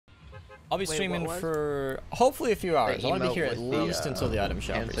I'll be streaming for hopefully a few hours. I want to be here at least until the item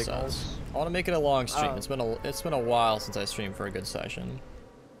shop resets. I want to make it a long stream. It's been a while since I streamed for a good session.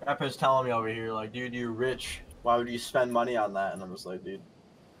 Rapper's telling me over here, like, dude, you're rich. Why would you spend money on that? And I'm just like, dude,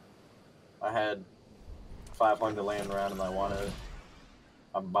 I had 500 laying around and I wanted it.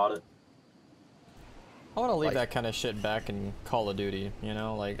 I bought it. I want to leave that kind of shit back in Call of Duty, you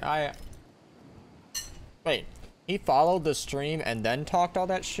know? Like, Wait, he followed the stream and then talked all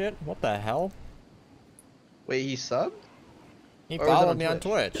that shit? What the hell? Wait, he subbed? He followed me on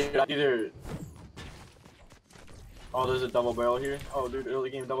Twitch. Either... Oh, there's a double barrel here. Oh, dude, early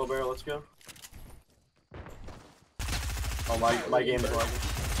game double barrel, let's go. Oh, my game is lagging.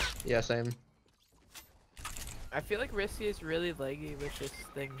 Yeah, same. I feel like Risky is really laggy with this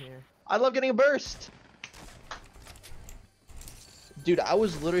thing here. I love getting a burst! Dude, I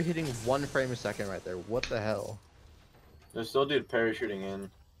was literally hitting 1 frame a second right there. What the hell? There's still dude parachuting in.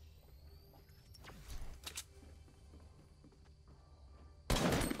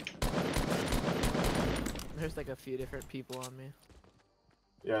 There's like a few different people on me.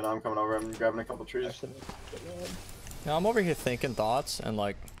 Yeah, now I'm coming over. I'm grabbing a couple trees. Now I'm over here thinking thoughts, and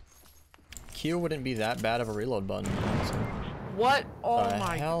like, Q wouldn't be that bad of a reload button. So. What? Oh What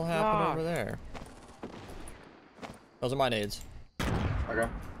my the hell happened over there? Those are my nades. Okay.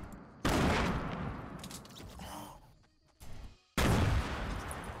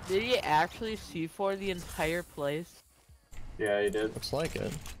 Did he actually C4 the entire place? Yeah, he did. Looks like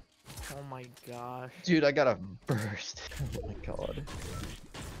it. Oh my gosh. Dude, I got a burst. Oh my god.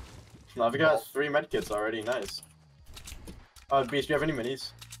 No, I've got 3 medkits already. Nice. Beast, do you have any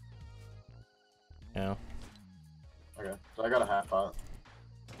minis? Yeah. Okay, so I got a half pot.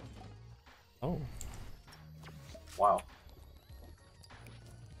 Oh. Wow.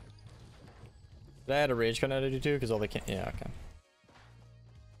 Did I add a rage gun attitude too? Because all they can't. Yeah, okay.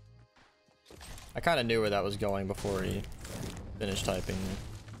 I kind of knew where that was going before he finished typing.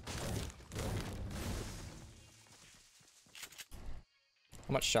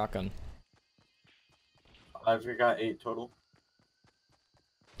 How much shotgun? I've got 8 total.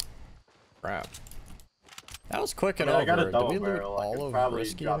 Crap. That was quick and I over. got a double Did we loot barrel. I all could of probably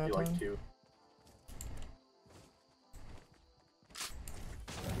Risky drop that you like time? 2.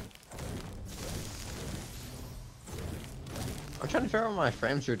 I'm trying to figure out why my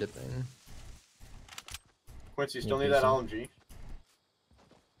frames are dipping. Quincy, you still need that LMG?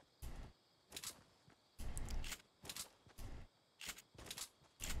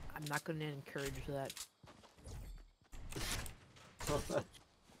 I'm not gonna encourage that.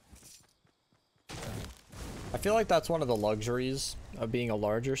 I feel like that's one of the luxuries of being a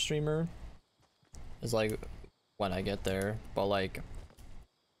larger streamer. Is like when I get there, but like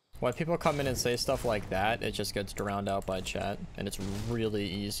when people come in and say stuff like that, it just gets drowned out by chat, and it's really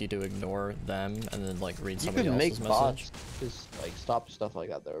easy to ignore them and then like read somebody else's message. You can make bots just like stop stuff like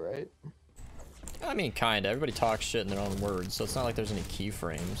that though, right? I mean, kinda. Everybody talks shit in their own words, so it's not like there's any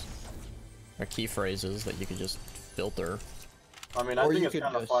keyframes or key phrases that you could just filter. I mean, I think it's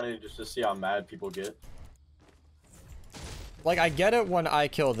kind of funny just to see how mad people get. Like, I get it when I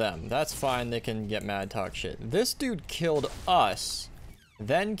kill them. That's fine, they can get mad, talk shit. This dude killed us,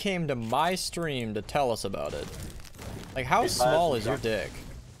 then came to my stream to tell us about it. Like, how small is your dick?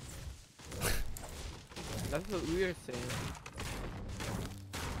 That's what we were saying.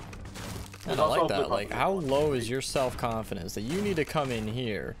 I don't like that. Like, how low is your self-confidence that you need to come in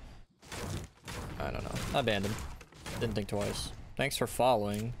here? I don't know. I banned him. Didn't think twice. Thanks for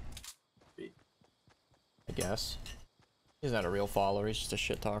following. I guess. He's not a real follower, he's just a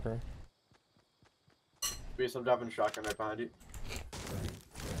shit talker. Beast, I'm dropping shotgun right behind you.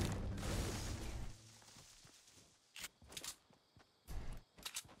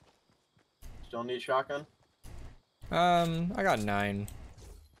 Still need shotgun? I got 9.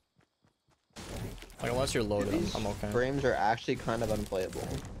 Like, unless you're loaded, I'm okay. Frames are actually kind of unplayable.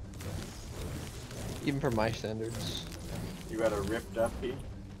 Even for my standards. You got a ripped FP?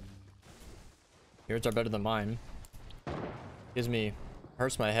 Yours are better than mine.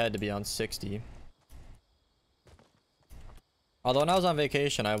 Hurts my head to be on 60. Although when I was on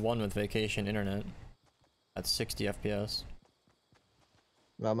vacation, I won with vacation internet at 60 FPS.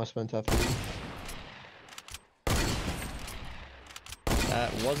 That must have been tough to do.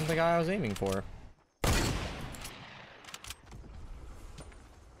 That wasn't the guy I was aiming for.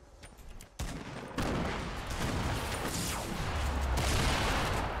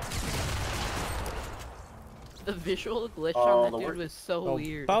 The visual glitch on that dude was so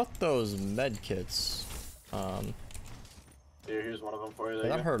weird. About those med kits, here's one of them for you.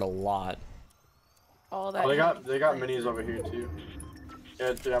 That hurt a lot. Oh, that they got minis over here too.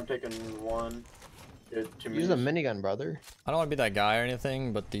 Yeah, dude, I'm taking one. Yeah, Use a minigun, brother. I don't want to be that guy or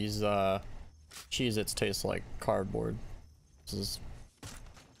anything, but these Cheez-Its taste like cardboard. This is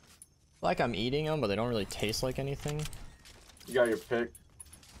like I'm eating them, but they don't really taste like anything. You got your pick.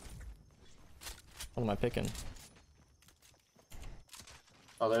 What am I picking?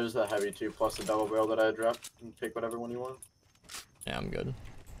 Oh, there's the heavy too, plus the double barrel that I dropped. You can pick whatever one you want. Yeah, I'm good.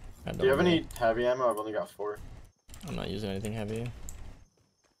 Do you have any heavy ammo? I've only got 4. I'm not using anything heavy.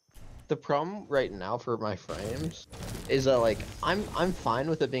 The problem right now for my frames is that like I'm fine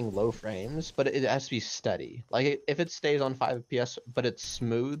with it being low frames, but it has to be steady. Like if it stays on 5 FPS but it's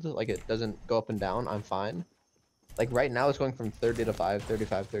smooth, like it doesn't go up and down, I'm fine. Like right now it's going from 30 to 5,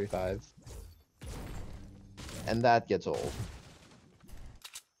 35, 35. And that gets old.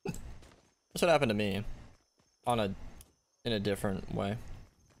 That's what happened to me. In a different way.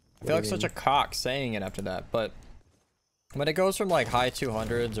 I feel like such a mean? cock saying it after that, but when it goes from like high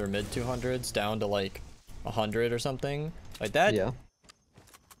 200s or mid 200s down to like 100 or something like that, Yeah.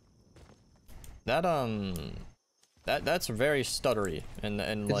 That's very stuttery and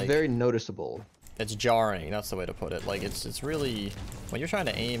It's like very noticeable. it's jarring. That's the way to put it. Like it's really when you're trying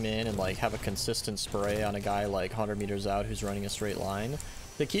to aim in and like have a consistent spray on a guy like 100 meters out who's running a straight line.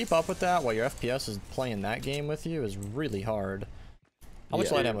 To keep up with that while your FPS is playing that game with you is really hard. How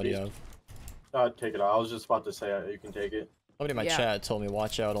much light ammo do you have? Take it out. I was just about to say you can take it. Somebody in my chat told me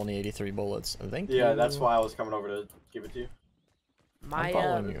watch out, only 83 bullets. Thank you. Yeah, that's why I was coming over to give it to you. I'm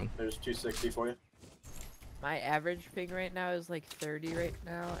following you. There's 260 for you. My average ping right now is like 30 right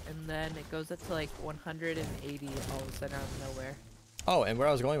now, and then it goes up to like 180 all of a sudden out of nowhere. Oh, and where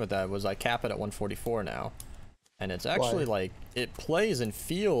I was going with that was I cap it at 144 now. And it's actually like, it plays and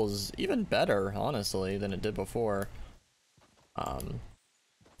feels even better, honestly, than it did before.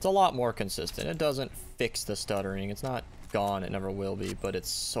 It's a lot more consistent. It doesn't fix the stuttering. It's not gone, it never will be, but it's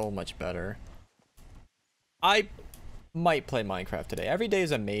so much better. I might play Minecraft today. Every day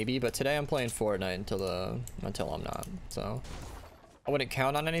is a maybe, but today I'm playing Fortnite until I'm not. So I wouldn't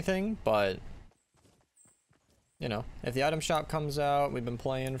count on anything, but you know, if the item shop comes out, we've been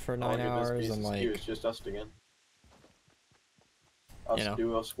playing for 9 hours, and like it's just us again. You know,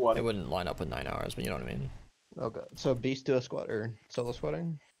 do a squad. it wouldn't line up with 9 hours, but you know what I mean. Okay. So Beast do a squad or solo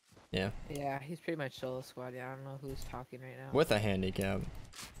squatting? Yeah. Yeah, he's pretty much solo squad. Yeah, I don't know who's talking right now. With a handicap.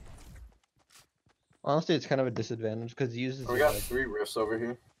 Honestly, it's kind of a disadvantage because he uses. We got 3 rifts over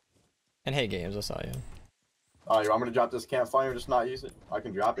here. And hey, games, I saw you. Oh, you want me to drop this campfire and just not use it? I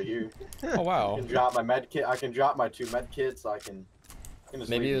can drop it here. Oh wow. I can drop my med kit. I can drop my 2 med kits. I can just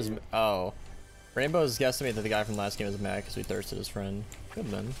Maybe it was. here. Oh. Rainbow's guesstimate that the guy from last game was mad because we thirsted his friend. Good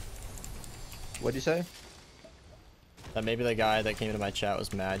man. What'd you say? That maybe the guy that came into my chat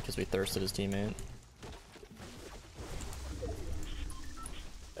was mad because we thirsted his teammate.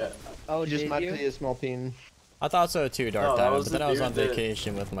 Yeah. Oh, Just did might you? be a small peen. I thought so too, Dark No, that Diamond, was but the then I was dude on that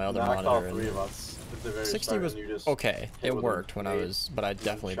vacation with my other Knocked all monitor. 3 And of us at the very 60 start, was and you just okay. hit It with worked a when I grenade was, but I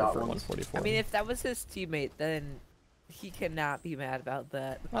definitely shot prefer once. 144. I mean, if that was his teammate, then he cannot be mad about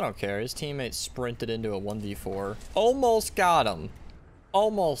that. I don't care. His teammate sprinted into a 1v4. Almost got him.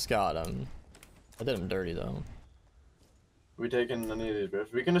 Almost got him. I did him dirty though. We taking any of these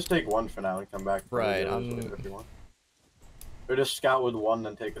rifts? We can just take 1 for now and come back. For Right, the others later if you want. Or just scout with 1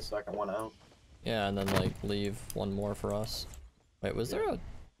 and take a second one out. Yeah, and then like leave 1 more for us. Wait, was there a?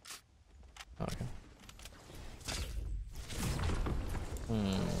 Oh, okay.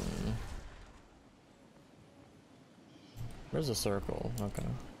 Where's the circle? Okay.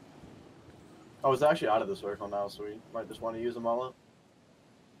 I was actually out of the circle now, so we might just want to use them all up.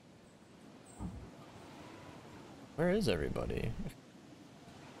 Where is everybody?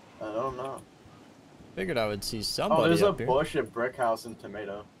 I don't know. Figured I would see somebody Oh, there's a up here. bush, a brick house, and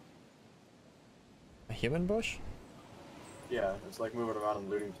tomato. A human bush? Yeah, it's like moving around and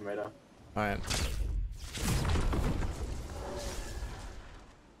looting tomato. Alright.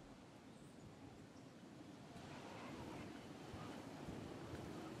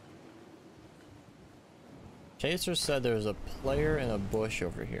 Chaser said there's a player in a bush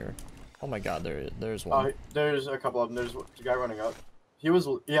over here. Oh my god, there's one. There's a couple of them. There's a guy running up. He was,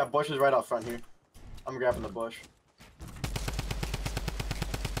 yeah, bush is right out front here. I'm grabbing the bush.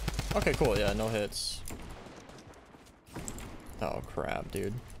 Okay, cool, yeah, no hits. Oh crap,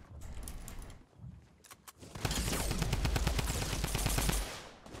 dude.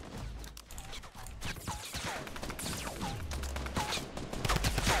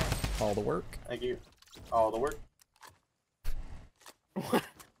 All the work. Thank you. All the work.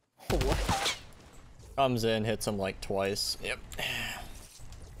 What? Comes in, hits him like twice. Yep. You're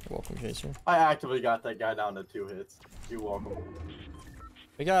welcome, Chaser. I actively got that guy down to 2 hits. You're welcome.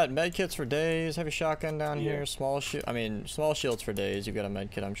 We got med kits for days, heavy shotgun down Yeah. here, small shields for days. You've got a med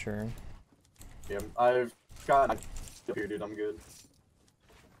kit, I'm sure. Yeah, I've got here, dude. I'm good.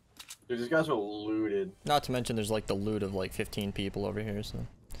 Dude, these guys are looted. Not to mention there's like the loot of like 15 people over here, so.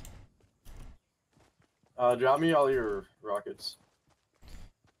 Drop me all your rockets.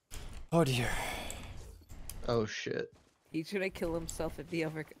 Oh dear. Oh shit. He's gonna kill himself and be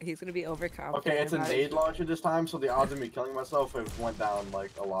he's gonna be overconfident. Okay, it's a about it. nade launcher this time, so the odds of me killing myself have went down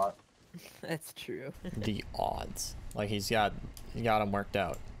like a lot. That's true. The odds. Like he got him worked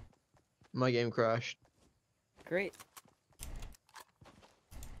out. My game crashed. Great.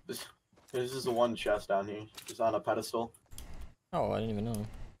 This is the one chest down here. It's on a pedestal. Oh, I didn't even know.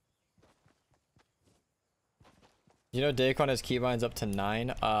 You know Daquan has keybinds up to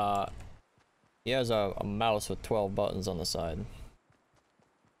 9? He has a mouse with 12 buttons on the side.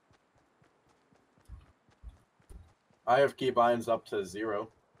 I have keybinds up to 0.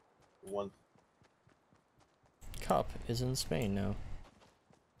 1. Cup is in Spain now.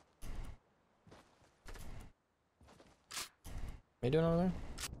 What are you doing over there?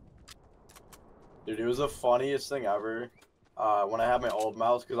 Dude, it was the funniest thing ever. When I had my old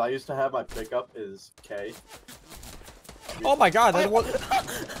mouse, because I used to have my pickup is K. Oh my god, that was,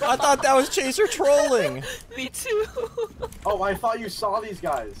 I thought that was Chaser trolling! Me too. Oh, I thought you saw these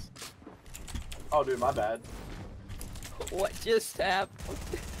guys. Oh, dude, my bad. What just happened?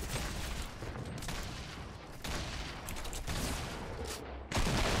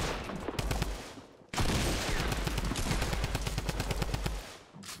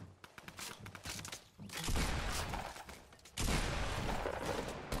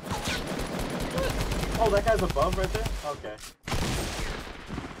 Oh, that guy's above right there? Okay.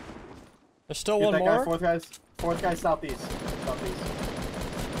 There's still Get one that more? guy, fourth guy southeast. Southeast.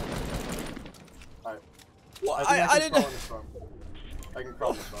 Alright. What? I I can crawl didn't. in the storm. I can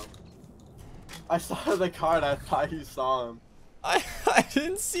crawl in the storm. I saw the card, I thought you saw him. I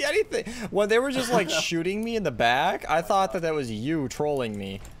didn't see anything. When they were just like shooting me in the back, I thought that was you trolling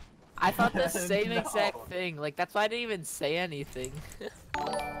me. I thought the same No. exact thing. Like that's why I didn't even say anything.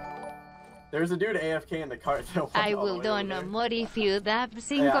 There's a dude AFK in the cart. I will don't modify you that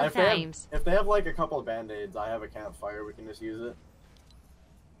 5 Yeah, times. if they have like a couple of band-aids, I have a campfire, we can just use it.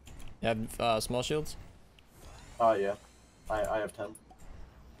 You have small shields? Oh yeah. I have 10. Is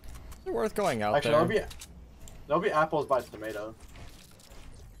it worth going out Actually, there? there'll be apples by tomato.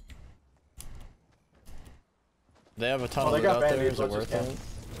 They have a ton Oh, of they loot got out there, band-aids, is it let's worth just it? camp.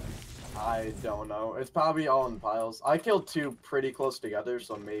 I don't know. It's probably all in piles. I killed 2 pretty close together,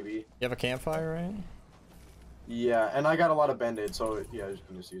 so maybe. You have a campfire, right? Yeah, and I got a lot of band-aids, so yeah, I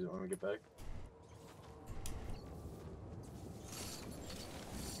can just use it when we get back.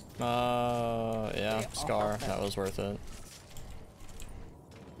 Yeah, Yeah, Scar, okay. that was worth it.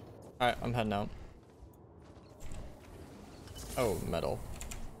 Alright, I'm heading out. Oh, metal.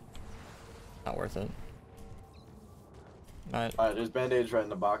 Not worth it. Alright, Alright, there's band-aids right in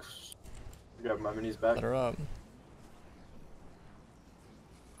the box. Grab my minis back. let her up. Can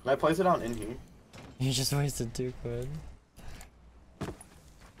I place it down in here? You just wasted 2 quid.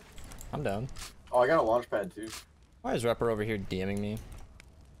 I'm down. Oh, I got a launch pad too. Why is Repper over here DMing me?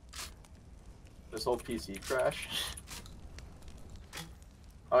 This whole PC crash.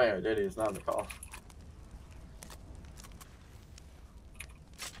 Oh yeah, there it is, not in the call.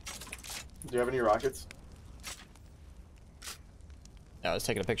 Do you have any rockets? Yeah, I was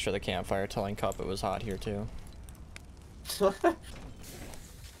taking a picture of the campfire telling Cup it was hot here too.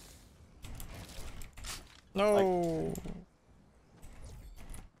 No!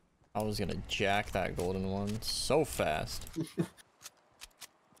 I was gonna jack that golden one so fast.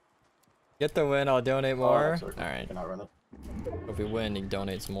 Get the win, I'll donate more. Oh, Alright. Cannot run it. If we win, he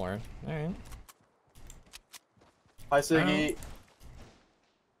donates more. Alright. Hi, Siggy.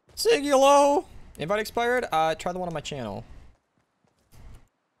 Siggy, hello! Invite expired? Try the one on my channel.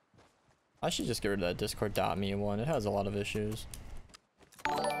 I should just get rid of that Discord.me one. It has a lot of issues.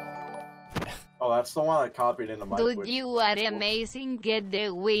 Oh, that's the one I copied into my Dude, Twitch. you are amazing. Get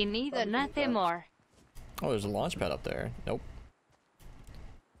the Winnie, nothing more. Oh, there's a launch pad up there. Nope.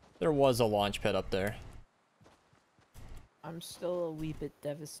 There was a launch pad up there. I'm still a wee bit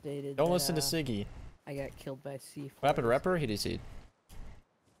devastated. Don't that, listen to Siggy. I got killed by C4. What happened to Repper? He DC'd.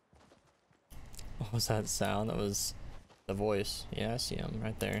 What was that sound? That was the voice. Yeah, I see him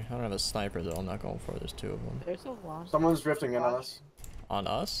right there. I don't have a sniper though. I'm not going for it. There's 2 of them. There's a launch. Someone's drifting in on us. On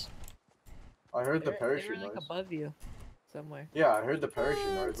us? I heard the They parachute were like noise. above you, somewhere. Yeah, I heard the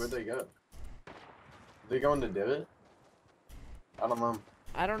parachute noise. Where'd they go? They go in the divot? I don't know.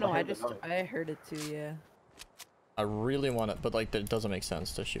 I don't know. I I heard just the noise. I heard it too. Yeah. I really want it, but like it doesn't make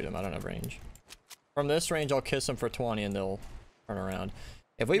sense to shoot him. I don't have range. From this range, I'll kiss him for 20 and they'll turn around.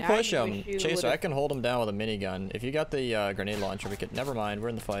 If we Now push I him, wish you Chaser, I would've- can hold him down with a minigun. If you got the grenade launcher, we could. Never mind, we're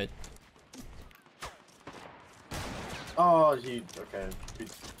in the fight. Oh, he. Okay.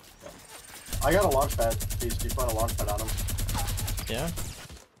 I got a launch pad. He's putting a launch pad on him. Yeah?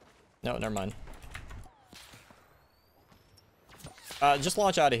 No, never mind. Just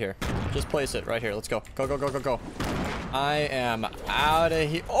launch out of here. Just place it right here. Let's go. Go, go, go, go, go. I am out of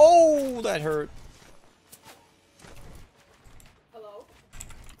here. Oh, that hurt. Hello?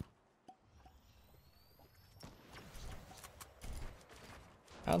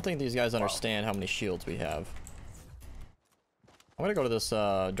 I don't think these guys understand how many shields we have. I'm gonna go to this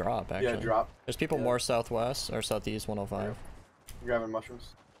drop, actually. Yeah, drop. There's people Yeah. more southwest or southeast 105. You grabbing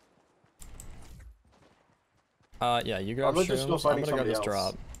mushrooms? Yeah, you grab I'm just shrooms. go I'm fighting gonna go somebody this else.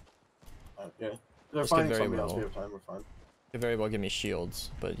 drop. Yeah. They're This could fighting very somebody else. well. We have time. We're fine. You could very well give me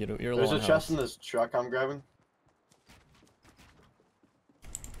shields, but you're low There's on a health. chest in this truck I'm grabbing.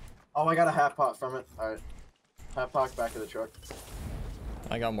 Oh, I got a half pot from it. Alright. Half pot back of the truck.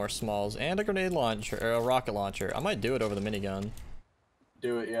 I got more smalls and a grenade launcher, or a rocket launcher. I might do it over the minigun.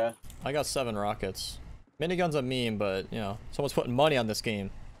 Do it, yeah. I got 7 rockets. Minigun's a meme, but, you know, someone's putting money on this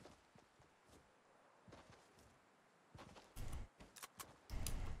game.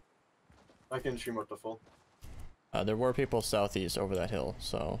 I can stream up to full. There were people southeast over that hill,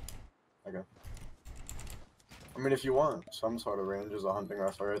 so... Okay. I mean, if you want some sort of range, there's a hunting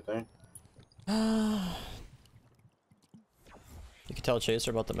rifle right there. You can tell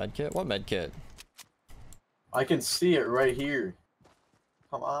Chaser about the medkit? What medkit? I can see it right here.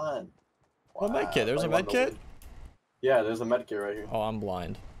 Come on. What medkit? There's a Like, medkit? Yeah, there's a medkit right here. Oh, I'm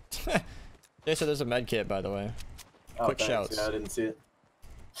blind. Chaser, there's a medkit, by the way. Oh, Quick thanks. shouts. Yeah, I didn't see it.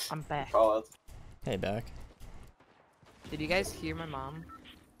 I'm back. Call out. Hey, back. Did you guys hear my mom?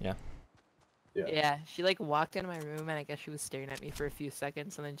 Yeah. Yeah. Yeah, she like walked into my room and I guess she was staring at me for a few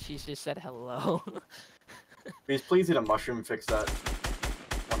seconds and then she just said hello. Please eat a mushroom. Fix that.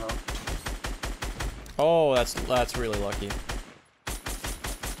 One health. Oh, that's really lucky.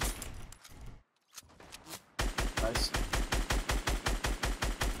 Nice.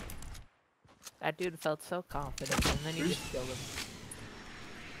 That dude felt so confident and then he just killed him.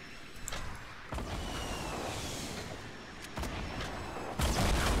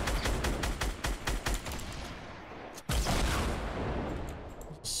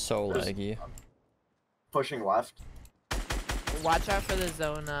 So There's- laggy. Pushing left. Watch out for the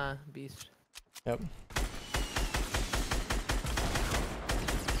zone beast. Yep.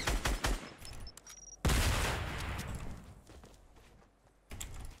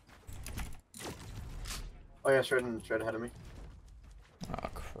 Oh yeah, straight ahead of me. Oh,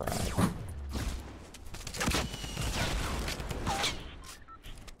 crap.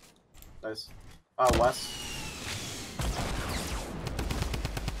 Nice. West.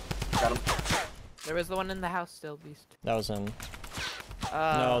 Got him. There was the one in the house still, beast. That was him.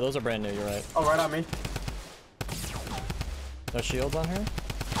 Uh, No, those are brand new, you're right. Oh, right on me. No shields on here?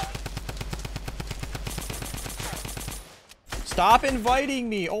 Stop inviting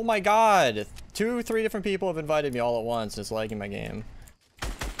me! Oh my god! 2, 3 different people have invited me all at once. It's lagging my game.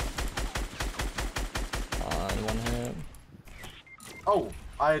 On one hit. Oh,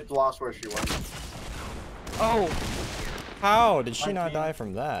 I had lost where she went. Oh! How did she not 19. die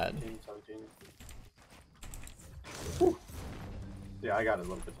from that? 17. Whew. Yeah, I got it a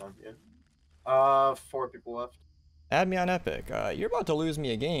little bit of time, yeah. 4 people left. Add me on Epic. You're about to lose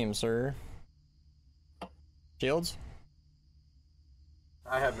me a game, sir. Shields?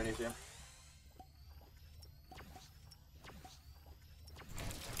 I have minis, yeah.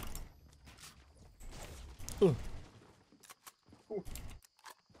 Ooh.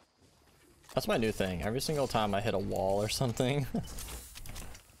 That's my new thing. Every single time I hit a wall or something.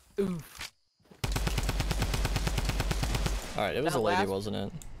 Oof. Alright, it was That a lady, last- wasn't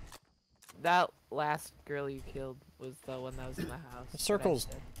it? That last girl you killed was the one that was in the house. The that I circle's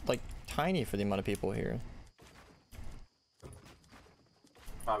said. like tiny for the amount of people here.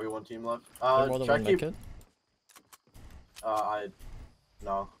 Probably 1 team left. There more than try one keep. medkit?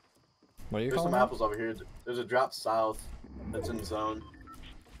 No. What are you There's calling some it? apples over here. There's a drop south that's in zone.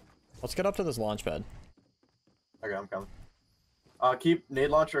 Let's get up to this launch pad. Okay, I'm coming. Keep nade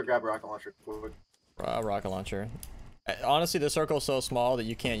launcher or grab rocket launcher quick. Rocket launcher. Honestly, this circle is so small that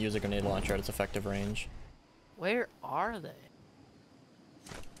you can't use a grenade launcher at its effective range. Where are they?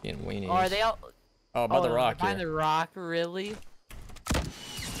 Being weenies. Oh, are they all? Oh, by the they're rock behind here. the rock, really?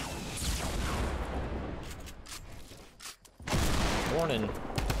 Warning.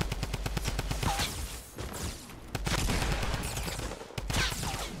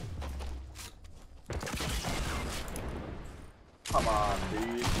 Come on,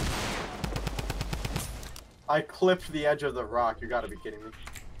 dude. I clipped the edge of the rock. You gotta be kidding me.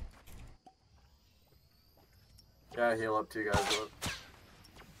 Gotta heal up too, guys.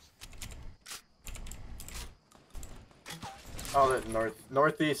 Oh, that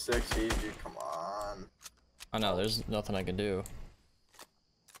northeast 60, dude. Come on. I know. There's nothing I can do.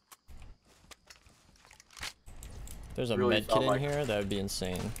 If there's a Really med kit in here, that would be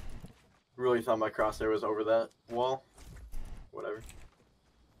insane. Really thought my crosshair was over that wall. Whatever.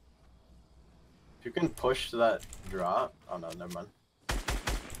 If you can push that drop. Oh no, never mind.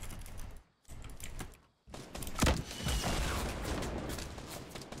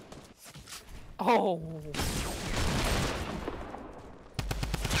 Oh.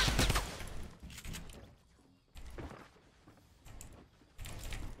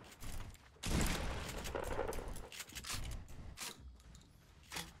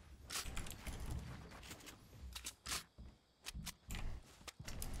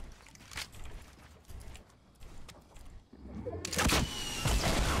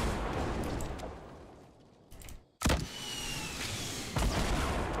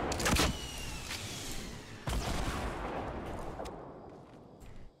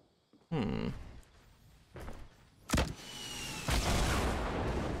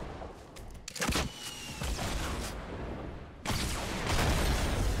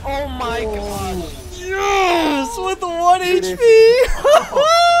 Oh my god. Yes, with the 1 Dude, HP.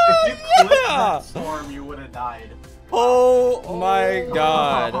 If you clipped that storm, you would have died. Oh my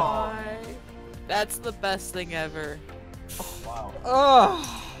god. My. That's the best thing ever. Wow.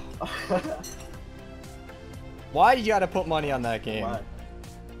 Ugh. Why you gotta put money on that game? Why?